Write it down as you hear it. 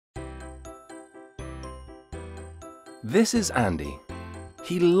This is Andy.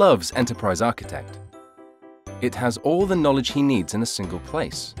 He loves Enterprise Architect. It has all the knowledge he needs in a single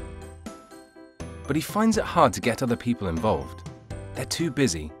place. But he finds it hard to get other people involved. They're too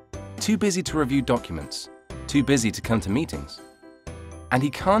busy to review documents, too busy to come to meetings. And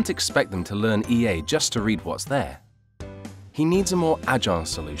he can't expect them to learn EA just to read what's there. He needs a more agile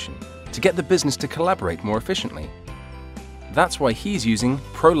solution to get the business to collaborate more efficiently. That's why he's using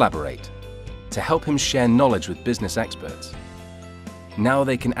Prolaborate to help him share knowledge with business experts. Now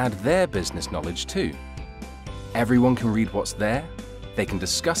they can add their business knowledge too. Everyone can read what's there, they can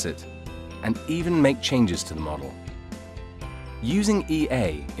discuss it, and even make changes to the model. Using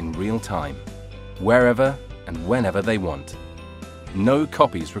EA in real time, wherever and whenever they want. No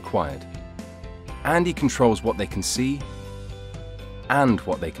copies required. And he controls what they can see and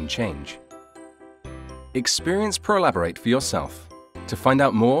what they can change. Experience Prolaborate for yourself. To find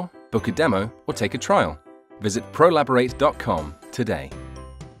out more, book a demo or take a trial. Visit prolaborate.com today.